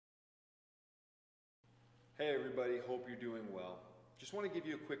Hey everybody, hope you're doing well. Just want to give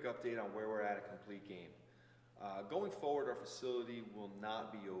you a quick update on where we're at Complete Game. Going forward, our facility will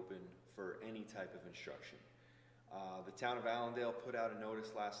not be open for any type of instruction. The town of Allendale put out a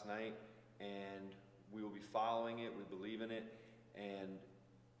notice last night and we will be following it, we believe in it, and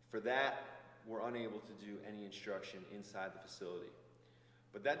for that we're unable to do any instruction inside the facility.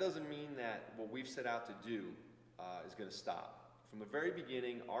 But that doesn't mean that what we've set out to do is going to stop. From the very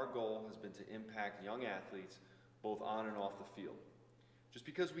beginning, our goal has been to impact young athletes both on and off the field. Just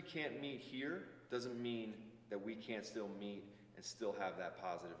because we can't meet here doesn't mean that we can't still meet and still have that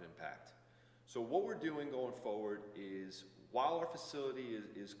positive impact. So what we're doing going forward is, while our facility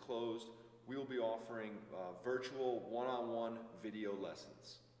is closed, we will be offering virtual one-on-one video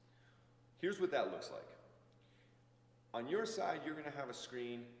lessons. Here's what that looks like. On your side, you're going to have a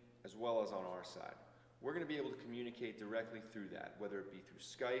screen as well as on our side. We're going to be able to communicate directly through that, whether it be through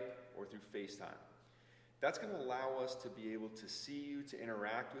Skype or through FaceTime. That's going to allow us to be able to see you, to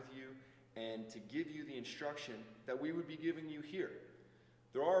interact with you, and to give you the instruction that we would be giving you here.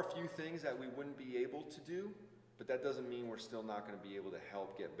 There are a few things that we wouldn't be able to do, but that doesn't mean we're still not going to be able to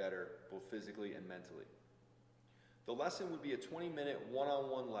help get better, both physically and mentally. The lesson would be a 20-minute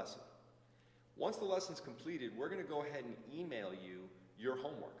one-on-one lesson. Once the lesson's completed, we're going to go ahead and email you your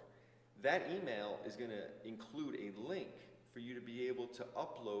homework. That email is going to include a link for you to be able to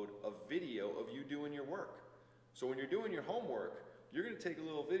upload a video of you doing your work. So when you're doing your homework, you're going to take a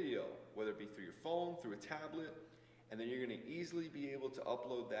little video, whether it be through your phone, through a tablet, and then you're going to easily be able to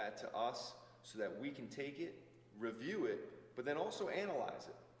upload that to us so that we can take it, review it, but then also analyze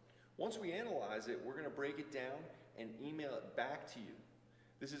it. Once we analyze it, we're going to break it down and email it back to you.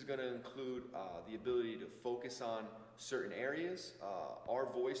 This is going to include the ability to focus on certain areas, our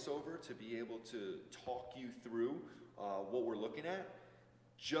voiceover to be able to talk you through what we're looking at,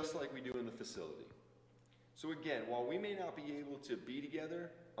 just like we do in the facility. So again, while we may not be able to be together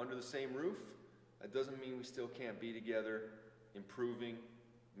under the same roof, that doesn't mean we still can't be together, improving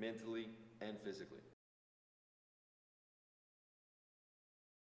mentally and physically.